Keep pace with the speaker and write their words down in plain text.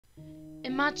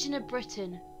Imagine a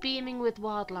Britain beaming with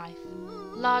wildlife,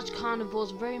 large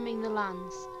carnivores roaming the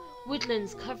lands,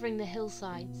 woodlands covering the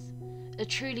hillsides, a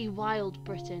truly wild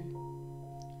Britain.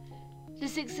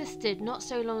 This existed not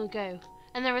so long ago,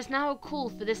 and there is now a call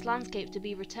for this landscape to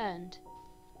be returned.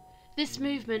 This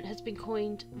movement has been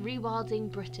coined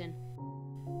Rewilding Britain.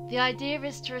 The idea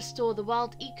is to restore the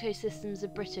wild ecosystems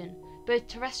of Britain, both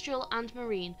terrestrial and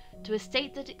marine, to a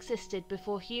state that existed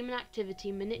before human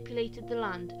activity manipulated the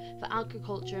land for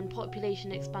agriculture and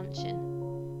population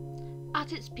expansion.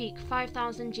 At its peak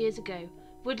 5,000 years ago,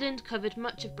 woodland covered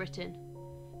much of Britain.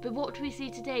 But what we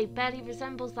see today barely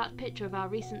resembles that picture of our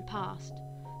recent past.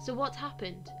 So what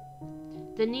happened?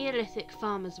 The Neolithic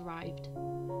farmers arrived.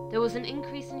 There was an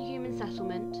increase in human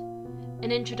settlement,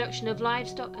 an introduction of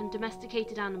livestock and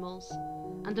domesticated animals,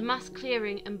 and a mass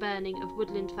clearing and burning of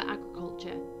woodland for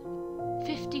agriculture.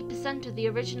 50% of the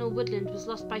original woodland was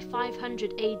lost by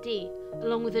 500 AD,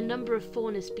 along with a number of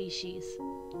fauna species.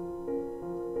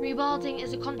 Rewilding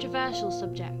is a controversial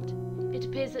subject. It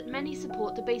appears that many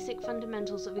support the basic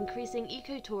fundamentals of increasing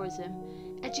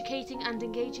ecotourism, educating and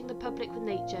engaging the public with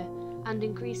nature, and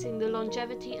increasing the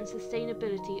longevity and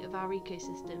sustainability of our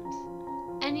ecosystems.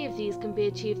 Any of these can be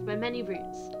achieved by many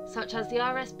routes, such as the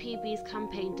RSPB's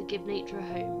campaign to give nature a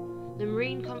home, the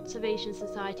Marine Conservation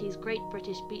Society's Great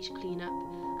British Beach Cleanup,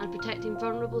 and protecting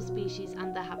vulnerable species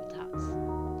and their habitats.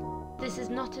 This is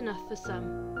not enough for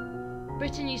some.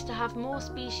 Britain used to have more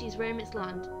species roam its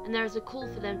land, and there is a call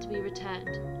for them to be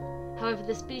returned. However,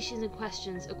 the species in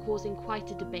question are causing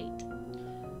quite a debate.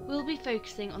 We'll be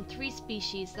focusing on 3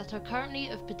 species that are currently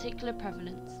of particular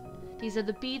prevalence. These are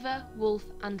the beaver, wolf,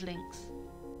 and lynx.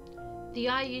 The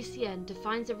IUCN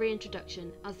defines a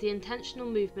reintroduction as the intentional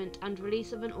movement and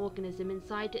release of an organism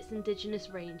inside its indigenous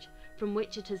range from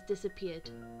which it has disappeared.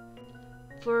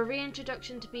 For a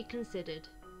reintroduction to be considered,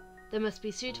 there must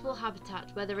be suitable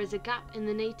habitat where there is a gap in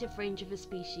the native range of a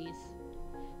species.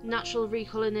 Natural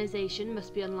recolonisation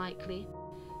must be unlikely.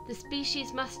 The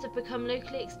species must have become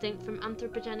locally extinct from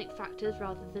anthropogenic factors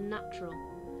rather than natural.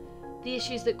 The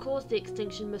issues that caused the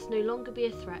extinction must no longer be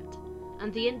a threat,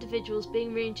 and the individuals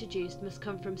being reintroduced must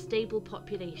come from stable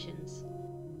populations.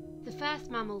 The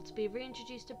first mammal to be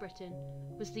reintroduced to Britain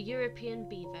was the European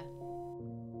beaver.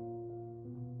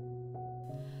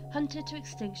 Hunted to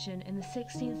extinction in the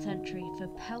 16th century for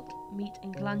pelt, meat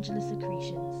and glandular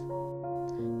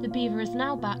secretions, the beaver is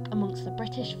now back amongst the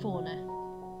British fauna.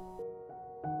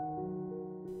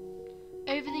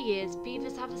 Over the years,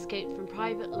 beavers have escaped from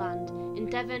private land in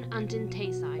Devon and in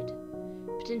Tayside.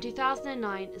 But in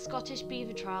 2009, a Scottish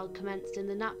beaver trial commenced in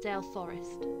the Knapdale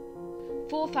Forest.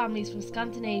 4 families from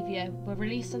Scandinavia were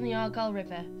released on the Argyll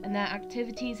River, and their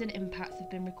activities and impacts have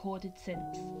been recorded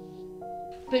since.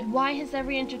 But why has their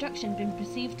reintroduction been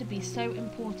perceived to be so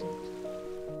important?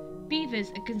 Beavers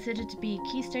are considered to be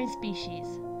a keystone species.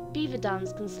 Beaver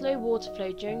dams can slow water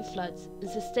flow during floods and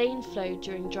sustain flow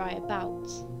during drier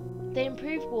bouts. They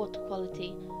improve water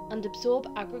quality and absorb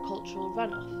agricultural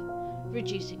runoff,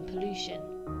 reducing pollution.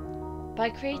 By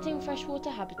creating freshwater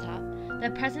habitat,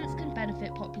 their presence can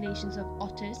benefit populations of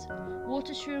otters,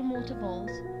 water shrew and water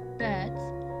voles,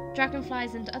 birds,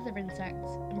 dragonflies and other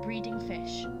insects, and breeding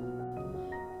fish.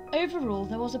 Overall,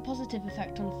 there was a positive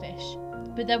effect on fish,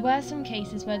 but there were some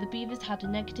cases where the beavers had a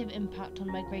negative impact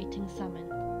on migrating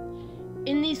salmon.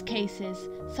 In these cases,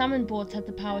 salmon boards had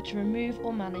the power to remove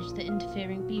or manage the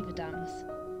interfering beaver dams.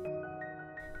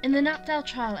 In the Knapdale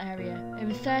trial area,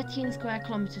 over 13 square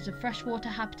kilometres of freshwater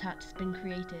habitat has been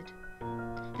created.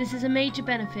 This is a major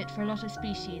benefit for a lot of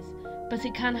species, but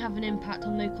it can have an impact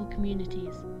on local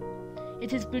communities.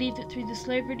 It is believed that through the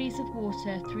slow release of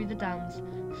water through the dams,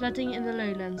 flooding in the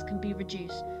lowlands can be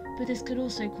reduced, but this could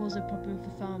also cause a problem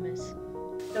for farmers.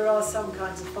 There are some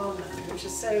kinds of farmland which are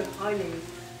so highly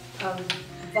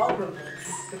vulnerable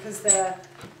because they're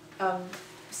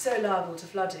so liable to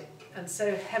flooding and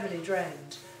so heavily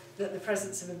drained that the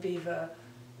presence of a beaver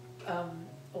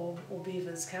or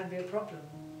beavers can be a problem.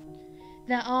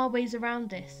 There are ways around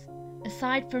this.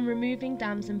 Aside from removing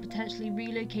dams and potentially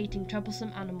relocating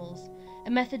troublesome animals,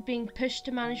 a method being pushed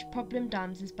to manage problem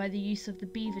dams is by the use of the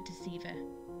beaver deceiver.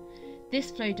 This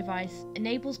flow device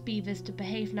enables beavers to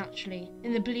behave naturally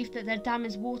in the belief that their dam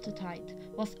is watertight,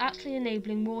 whilst actually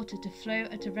enabling water to flow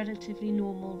at a relatively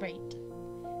normal rate.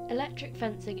 Electric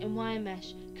fencing and wire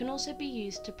mesh can also be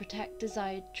used to protect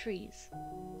desired trees.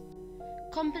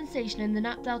 Compensation in the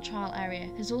Knapdale trial area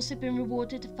has also been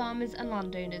rewarded to farmers and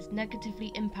landowners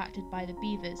negatively impacted by the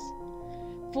beavers.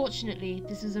 Fortunately,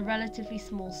 this was a relatively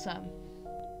small sum.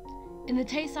 In the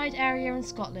Tayside area in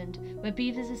Scotland, where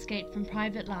beavers escaped from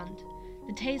private land,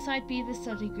 the Tayside Beaver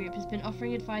Study Group has been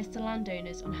offering advice to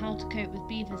landowners on how to cope with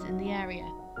beavers in the area.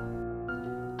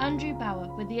 Andrew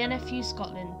Bower with the NFU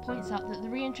Scotland points out that the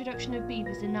reintroduction of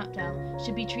beavers in Knapdale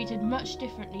should be treated much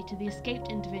differently to the escaped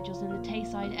individuals in the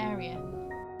Tayside area.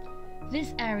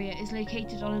 This area is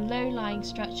located on a low-lying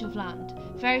stretch of land,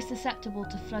 very susceptible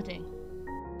to flooding.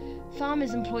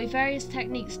 Farmers employ various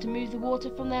techniques to move the water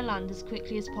from their land as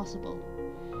quickly as possible.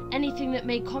 Anything that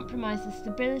may compromise the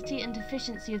stability and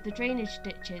efficiency of the drainage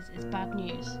ditches is bad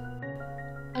news.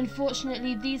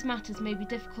 Unfortunately, these matters may be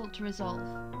difficult to resolve.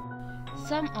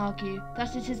 Some argue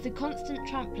that it is the constant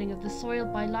trampling of the soil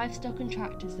by livestock and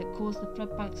tractors that cause the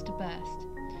flood banks to burst,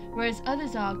 whereas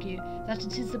others argue that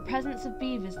it is the presence of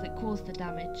beavers that cause the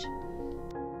damage.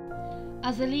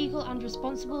 As a legal and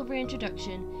responsible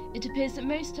reintroduction, it appears that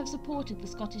most have supported the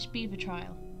Scottish beaver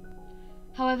trial.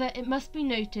 However, it must be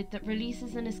noted that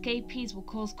releases and escapees will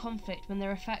cause conflict when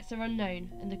their effects are unknown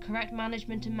and the correct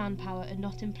management and manpower are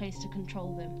not in place to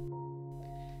control them.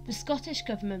 The Scottish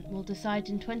Government will decide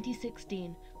in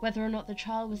 2016 whether or not the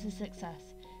trial was a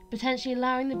success, potentially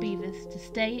allowing the beavers to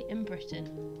stay in Britain.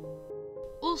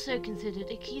 Also considered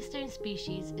a keystone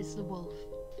species is the wolf.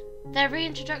 Their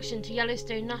reintroduction to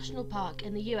Yellowstone National Park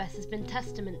in the US has been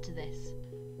testament to this.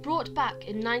 Brought back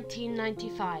in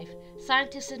 1995,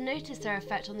 scientists had noticed their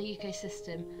effect on the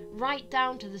ecosystem right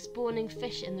down to the spawning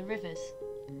fish in the rivers.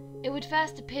 It would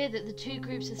first appear that the two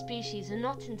groups of species are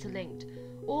not interlinked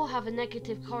or have a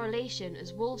negative correlation,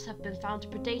 as wolves have been found to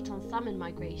predate on salmon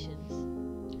migrations.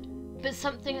 But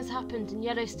something has happened in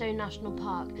Yellowstone National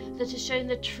Park that has shown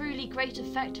the truly great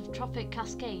effect of trophic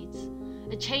cascades,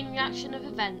 a chain reaction of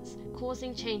events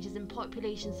causing changes in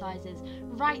population sizes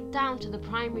right down to the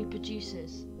primary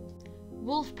producers.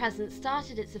 Wolf presence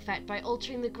started its effect by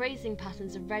altering the grazing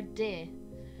patterns of red deer.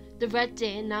 The red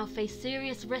deer now face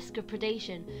serious risk of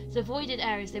predation, as avoided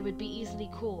areas they would be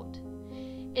easily caught.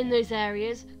 In those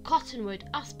areas, cottonwood,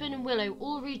 aspen and willow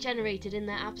all regenerated in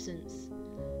their absence.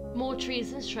 More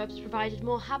trees and shrubs provided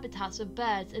more habitats for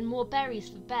birds and more berries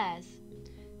for bears.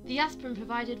 The aspen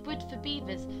provided wood for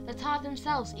beavers that are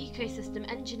themselves ecosystem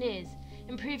engineers,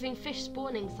 improving fish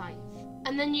spawning sites.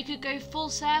 And then you could go full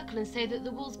circle and say that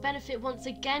the wolves benefit once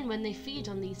again when they feed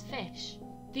on these fish.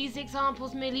 These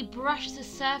examples merely brush the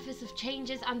surface of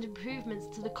changes and improvements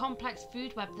to the complex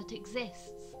food web that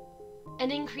exists. An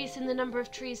increase in the number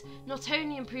of trees not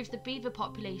only improves the beaver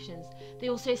populations, they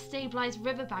also stabilise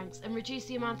riverbanks and reduce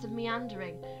the amount of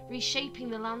meandering, reshaping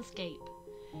the landscape.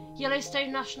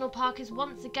 Yellowstone National Park is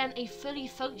once again a fully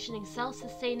functioning,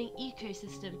 self-sustaining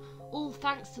ecosystem, all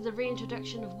thanks to the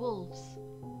reintroduction of wolves.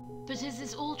 But is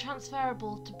this all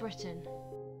transferable to Britain?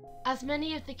 As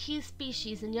many of the key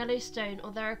species in Yellowstone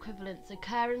or their equivalents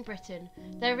occur in Britain,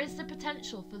 there is the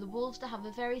potential for the wolves to have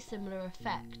a very similar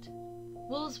effect.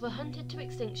 Wolves were hunted to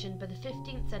extinction by the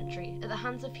 15th century at the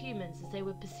hands of humans as they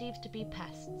were perceived to be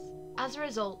pests. As a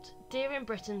result, deer in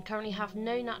Britain currently have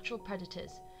no natural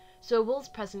predators, so a wolf's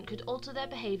presence could alter their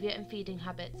behaviour and feeding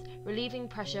habits, relieving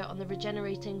pressure on the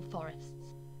regenerating forests.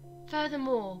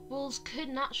 Furthermore, wolves could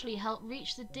naturally help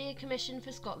reach the Deer Commission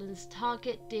for Scotland's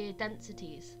target deer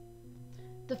densities.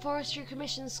 The Forestry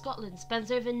Commission Scotland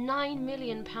spends over £9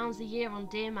 million a year on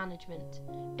deer management.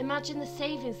 Imagine the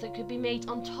savings that could be made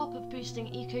on top of boosting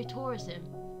ecotourism.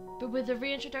 But with the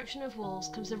reintroduction of wolves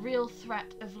comes a real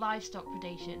threat of livestock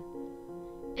predation.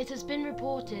 It has been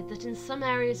reported that in some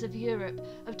areas of Europe,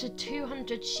 up to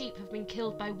 200 sheep have been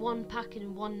killed by one pack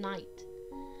in one night.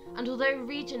 And although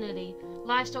regionally,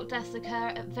 livestock deaths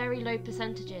occur at very low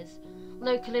percentages,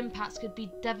 local impacts could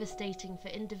be devastating for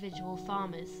individual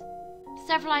farmers.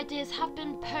 Several ideas have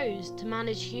been posed to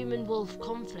manage human-wolf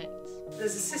conflicts.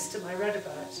 There's a system I read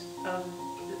about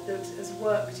that has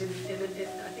worked in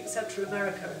I think Central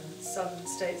America and southern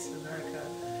states of America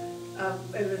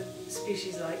over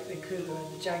species like the cougar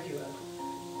and the jaguar.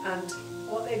 And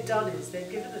what they've done is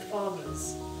they've given the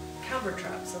farmers camera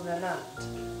traps on their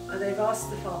land, and they've asked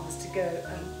the farmers to go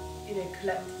and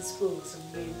collect the spools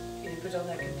and put on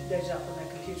load it up on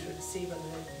their computer and see whether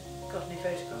they've got any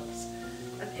photographs.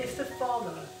 And if the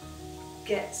farmer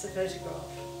gets a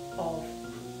photograph of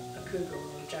a cougar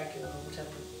or a jaguar or whatever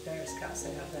various cats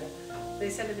they have there, they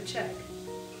send him a cheque.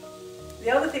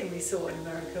 The other thing we saw in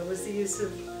America was the use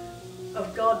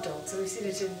of guard dogs, and we've seen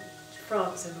it in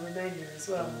France and Romania as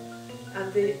well.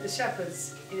 And the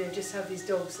shepherds, just have these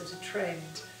dogs that are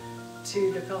trained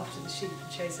to look after the sheep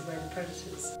and chase away the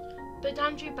predators. But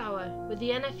Andrew Bower, with the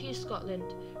NFU Scotland,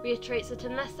 reiterates that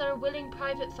unless there are willing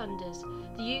private funders,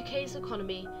 the UK's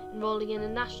economy, enrolling in a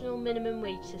national minimum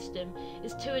wage system,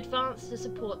 is too advanced to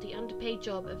support the underpaid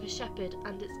job of a shepherd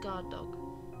and its guard dog.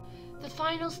 The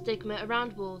final stigma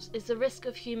around wolves is the risk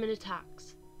of human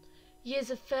attacks.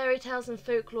 Years of fairy tales and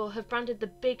folklore have branded the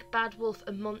big bad wolf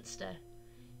a monster.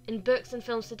 In books and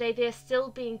films today, they are still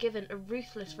being given a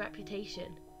ruthless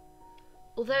reputation.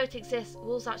 Although it exists,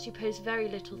 wolves actually pose very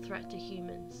little threat to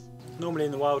humans. Normally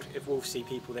in the wild, if wolves see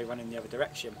people, they run in the other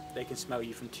direction. They can smell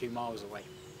you from 2 miles away,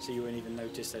 so you won't even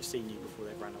notice they've seen you before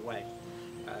they've run away.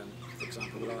 For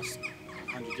example, the last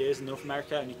 100 years in North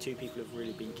America, only 2 people have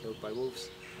really been killed by wolves.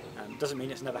 Doesn't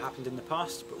mean it's never happened in the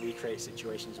past, but we create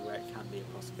situations where it can be a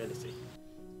possibility.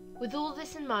 With all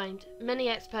this in mind, many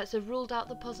experts have ruled out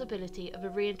the possibility of a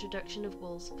reintroduction of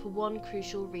wolves for one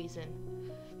crucial reason.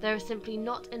 There is simply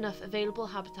not enough available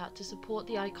habitat to support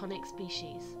the iconic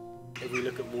species. If we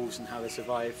look at wolves and how they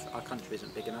survive, our country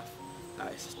isn't big enough.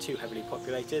 It's too heavily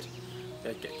populated.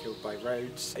 They'd get killed by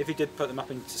roads. If you did put them up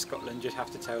into Scotland, you'd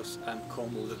have to tell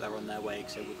Cornwall that they're on their way,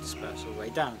 because they would disperse all the way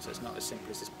down, so it's not as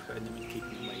simple as just putting them and keeping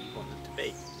them where you want them to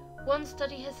be. One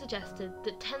study has suggested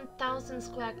that 10,000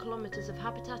 square kilometres of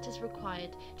habitat is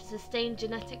required to sustain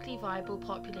genetically viable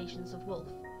populations of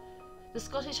wolf. The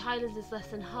Scottish Highlands is less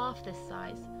than half this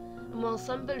size, and while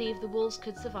some believe the wolves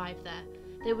could survive there,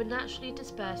 they would naturally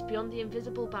disperse beyond the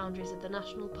invisible boundaries of the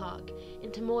national park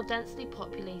into more densely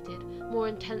populated, more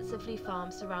intensively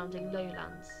farmed surrounding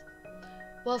lowlands.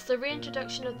 Whilst the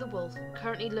reintroduction of the wolf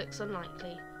currently looks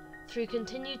unlikely, through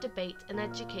continued debate and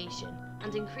education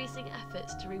and increasing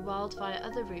efforts to rewild via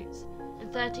other routes,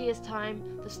 in 30 years'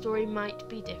 time the story might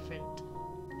be different.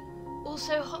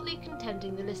 Also hotly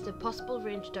contending the list of possible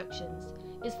reintroductions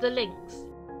is the lynx.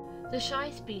 The shy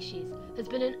species has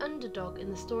been an underdog in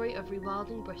the story of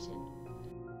Rewilding Britain.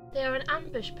 They are an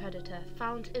ambush predator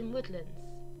found in woodlands.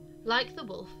 Like the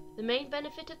wolf, the main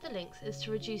benefit of the lynx is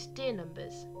to reduce deer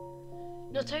numbers.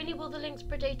 Not only will the lynx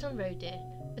predate on roe deer,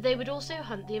 but they would also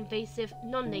hunt the invasive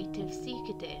non-native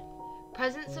sika deer.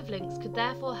 Presence of lynx could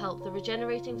therefore help the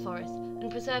regenerating forest and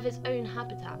preserve its own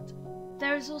habitat.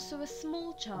 There is also a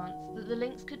small chance that the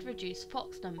lynx could reduce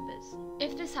fox numbers.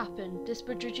 If this happened, this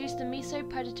would reduce the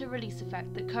mesopredator release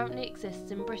effect that currently exists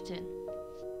in Britain.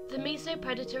 The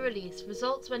mesopredator release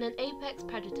results when an apex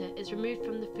predator is removed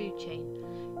from the food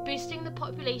chain, boosting the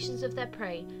populations of their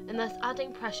prey and thus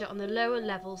adding pressure on the lower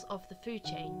levels of the food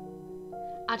chain.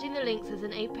 Adding the lynx as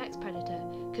an apex predator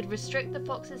could restrict the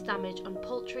fox's damage on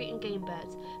poultry and game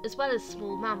birds, as well as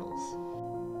small mammals.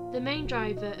 The main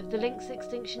driver of the lynx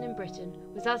extinction in Britain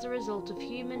was as a result of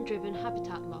human-driven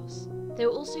habitat loss. They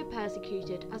were also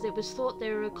persecuted as it was thought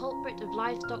they were a culprit of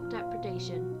livestock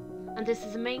depredation, and this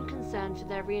is a main concern for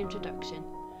their reintroduction.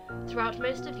 Throughout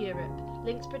most of Europe,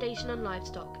 lynx predation on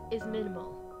livestock is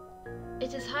minimal.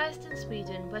 It is highest in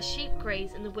Sweden, where sheep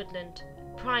graze in the woodland,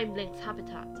 prime lynx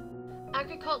habitat.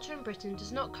 Agriculture in Britain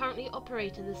does not currently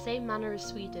operate in the same manner as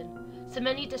Sweden, so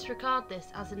many disregard this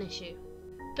as an issue.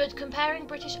 But comparing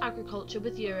British agriculture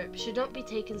with Europe should not be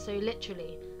taken so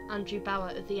literally, Andrew Bower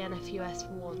of the NFUS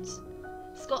warns.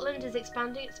 Scotland is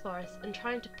expanding its forests and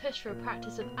trying to push for a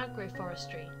practice of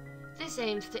agroforestry. This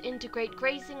aims to integrate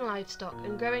grazing livestock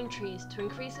and growing trees to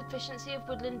increase efficiency of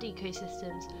woodland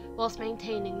ecosystems whilst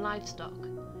maintaining livestock.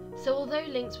 So although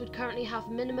lynx would currently have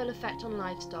minimal effect on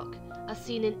livestock, as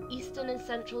seen in Eastern and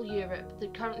Central Europe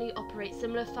that currently operate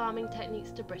similar farming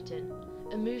techniques to Britain,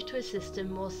 a move to a system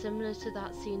more similar to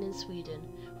that seen in Sweden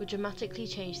would dramatically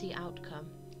change the outcome.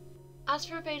 As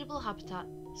for available habitat,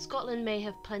 Scotland may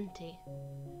have plenty.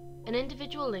 An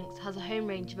individual lynx has a home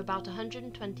range of about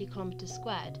 120 kilometres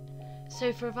squared,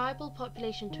 so for a viable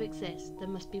population to exist there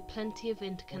must be plenty of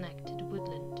interconnected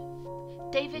woodland.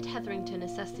 David Hetherington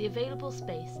assessed the available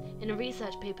space in a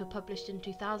research paper published in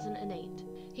 2008.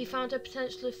 He found a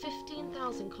potential of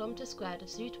 15,000 kilometres squared of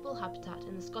suitable habitat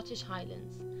in the Scottish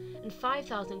Highlands, and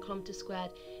 5,000 kilometres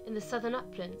squared in the southern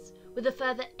uplands, with a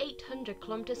further 800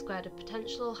 kilometres squared of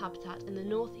potential habitat in the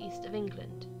northeast of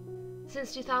England.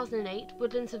 Since 2008,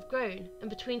 woodlands have grown, and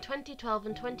between 2012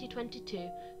 and 2022,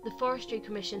 the Forestry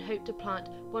Commission hoped to plant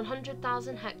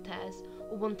 100,000 hectares,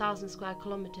 or 1,000 square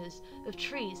kilometres, of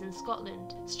trees in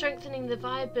Scotland, strengthening the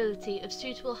viability of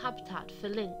suitable habitat for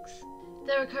lynx.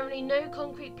 There are currently no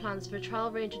concrete plans for a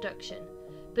trial reintroduction,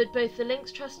 but both the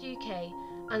Lynx Trust UK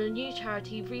and a new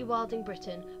charity, Rewilding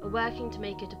Britain, are working to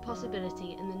make it a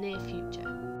possibility in the near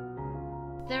future.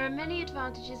 There are many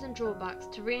advantages and drawbacks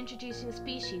to reintroducing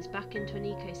species back into an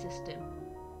ecosystem.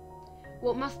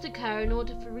 What must occur in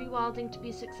order for rewilding to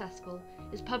be successful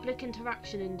is public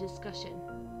interaction and discussion.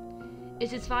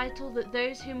 It is vital that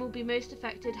those whom will be most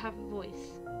affected have a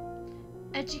voice.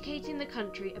 Educating the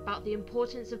country about the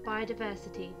importance of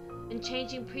biodiversity and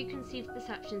changing preconceived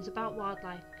perceptions about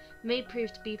wildlife may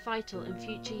prove to be vital in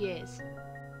future years.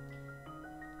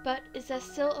 But is there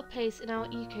still a place in our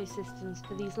ecosystems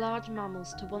for these large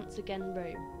mammals to once again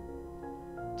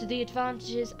roam? Do the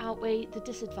advantages outweigh the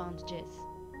disadvantages?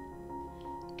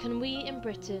 Can we in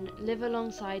Britain live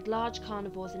alongside large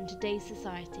carnivores in today's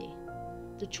society?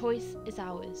 The choice is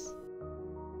ours.